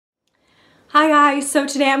Hi guys, so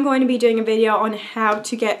today I'm going to be doing a video on how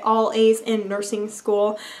to get all A's in nursing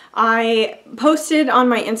school. I posted on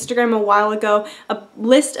my Instagram a while ago a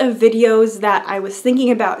list of videos that I was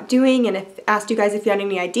thinking about doing and asked you guys if you had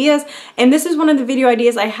any ideas, and this is one of the video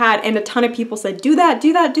ideas I had, and a ton of people said do that,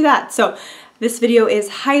 do that, do that. So this video is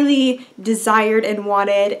highly desired and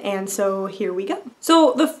wanted, and so here we go.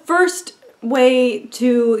 So the first way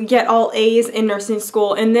to get all A's in nursing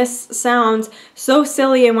school, and this sounds so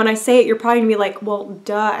silly, and when I say it you're probably gonna be like, well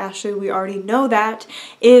duh Ashley, we already know that,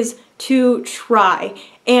 is to try.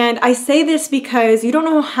 And I say this because you don't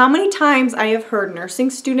know how many times I have heard nursing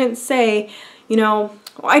students say, you know,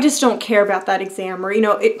 I just don't care about that exam, or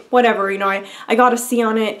whatever, I got a C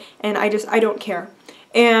on it and I don't care.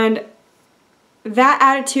 And that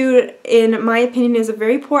attitude, in my opinion, is a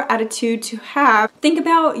very poor attitude to have. Think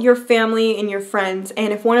about your family and your friends,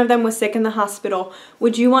 and if one of them was sick in the hospital,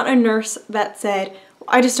 would you want a nurse that said,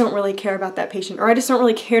 I just don't really care about that patient, or I just don't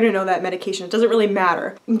really care to know that medication, it doesn't really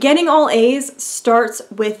matter? Getting all A's starts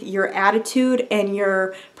with your attitude and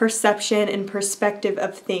your perception and perspective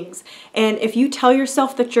of things. And if you tell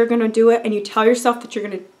yourself that you're going to do it, and you tell yourself that you're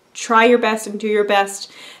going to try your best and do your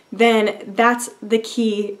best, then that's the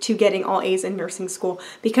key to getting all A's in nursing school,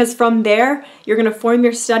 because from there you're going to form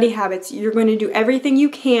your study habits. You're going to do everything you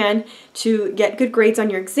can to get good grades on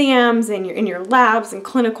your exams and in your labs and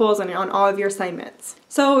clinicals and on all of your assignments.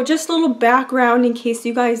 So just a little background in case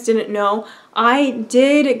you guys didn't know, I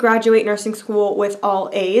did graduate nursing school with all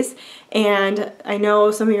A's, and I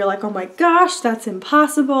know some of you are like, oh my gosh, that's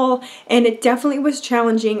impossible, and it definitely was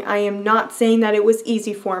challenging. I am not saying that it was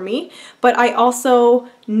easy for me, but I also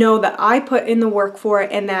know that I put in the work for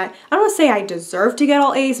it, and that I don't want to say I deserve to get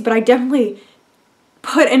all A's, but I definitely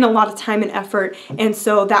put in a lot of time and effort, and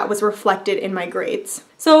so that was reflected in my grades.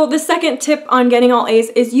 So the second tip on getting all A's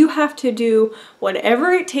is you have to do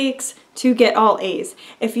whatever it takes to get all A's.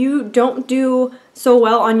 If you don't do so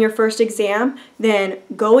well on your first exam, then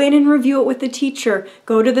go in and review it with the teacher.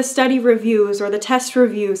 Go to the study reviews or the test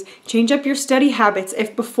reviews. Change up your study habits.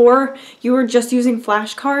 If before you were just using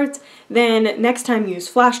flashcards, then next time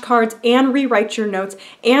use flashcards and rewrite your notes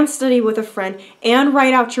and study with a friend and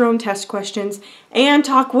write out your own test questions and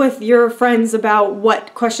talk with your friends about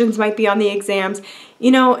what questions might be on the exams.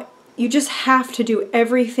 You just have to do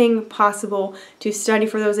everything possible to study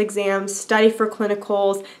for those exams, study for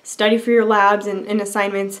clinicals, study for your labs and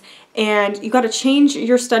assignments, and you got to change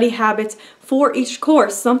your study habits for each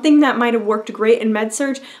course. Something that might have worked great in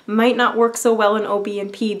med-surg might not work so well in OB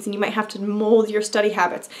and peds, and you might have to mold your study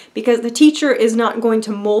habits, because the teacher is not going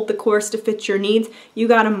to mold the course to fit your needs. You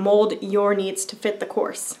got to mold your needs to fit the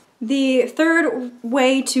course. The third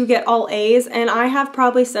way to get all A's, and I have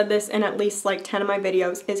probably said this in at least like 10 of my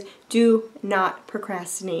videos, is do not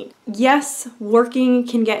procrastinate. Yes, working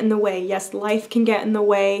can get in the way. Yes, life can get in the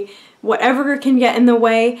way. Whatever can get in the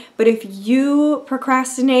way, but if you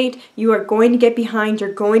procrastinate, you are going to get behind,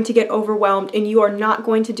 you're going to get overwhelmed, and you are not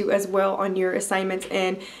going to do as well on your assignments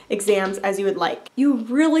and exams as you would like. You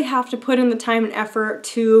really have to put in the time and effort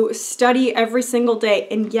to study every single day,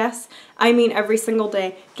 and yes, I mean every single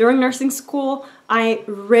day. During nursing school, I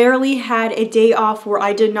rarely had a day off where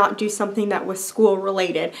I did not do something that was school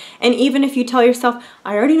related. And even if you tell yourself,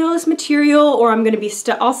 I already know this material, or I'm going to be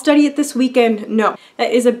I'll study it this weekend, no.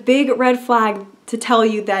 That is a big red flag to tell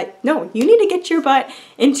you that, no, you need to get your butt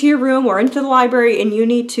into your room or into the library and you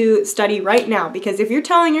need to study right now. Because if you're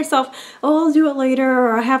telling yourself, oh, I'll do it later,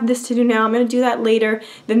 or I have this to do now, I'm going to do that later,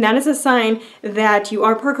 then that is a sign that you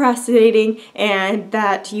are procrastinating and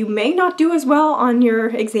that you may not do as well on your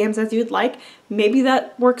exams as you'd like. Maybe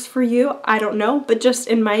that works for you, I don't know, but just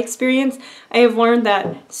in my experience, I have learned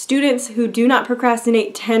that students who do not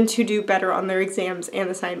procrastinate tend to do better on their exams and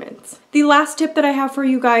assignments. The last tip that I have for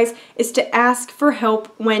you guys is to ask for help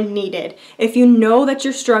when needed. If you know that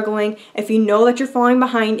you're struggling, if you know that you're falling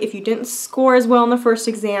behind, if you didn't score as well in the first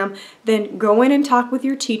exam, then go in and talk with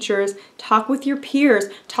your teachers, talk with your peers,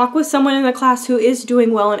 talk with someone in the class who is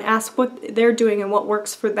doing well and ask what they're doing and what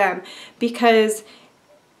works for them. Because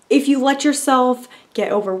if you let yourself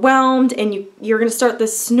get overwhelmed, and you're going to start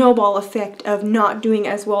this snowball effect of not doing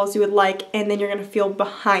as well as you would like, and then you're going to feel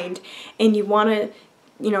behind, and you want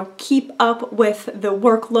to keep up with the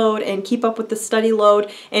workload and keep up with the study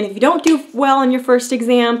load. And if you don't do well on your first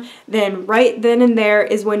exam, then right then and there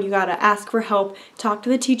is when you gotta ask for help. Talk to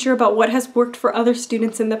the teacher about what has worked for other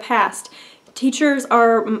students in the past. Teachers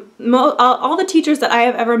are, all the teachers that I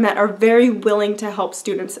have ever met are very willing to help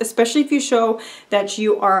students, especially if you show that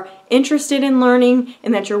you are interested in learning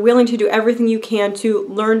and that you're willing to do everything you can to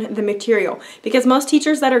learn the material. Because most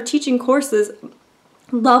teachers that are teaching courses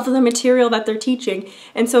love the material that they're teaching.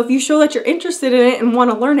 And so if you show that you're interested in it and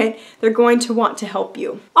want to learn it, they're going to want to help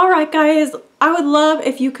you. Alright guys, I would love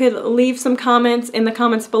if you could leave some comments in the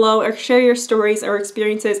comments below or share your stories or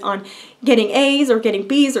experiences on getting A's or getting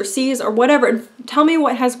B's or C's or whatever. And tell me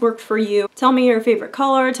what has worked for you. Tell me your favorite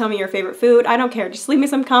color, tell me your favorite food. I don't care. Just leave me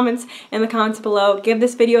some comments in the comments below. Give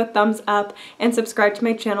this video a thumbs up and subscribe to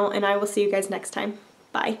my channel, and I will see you guys next time.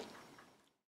 Bye.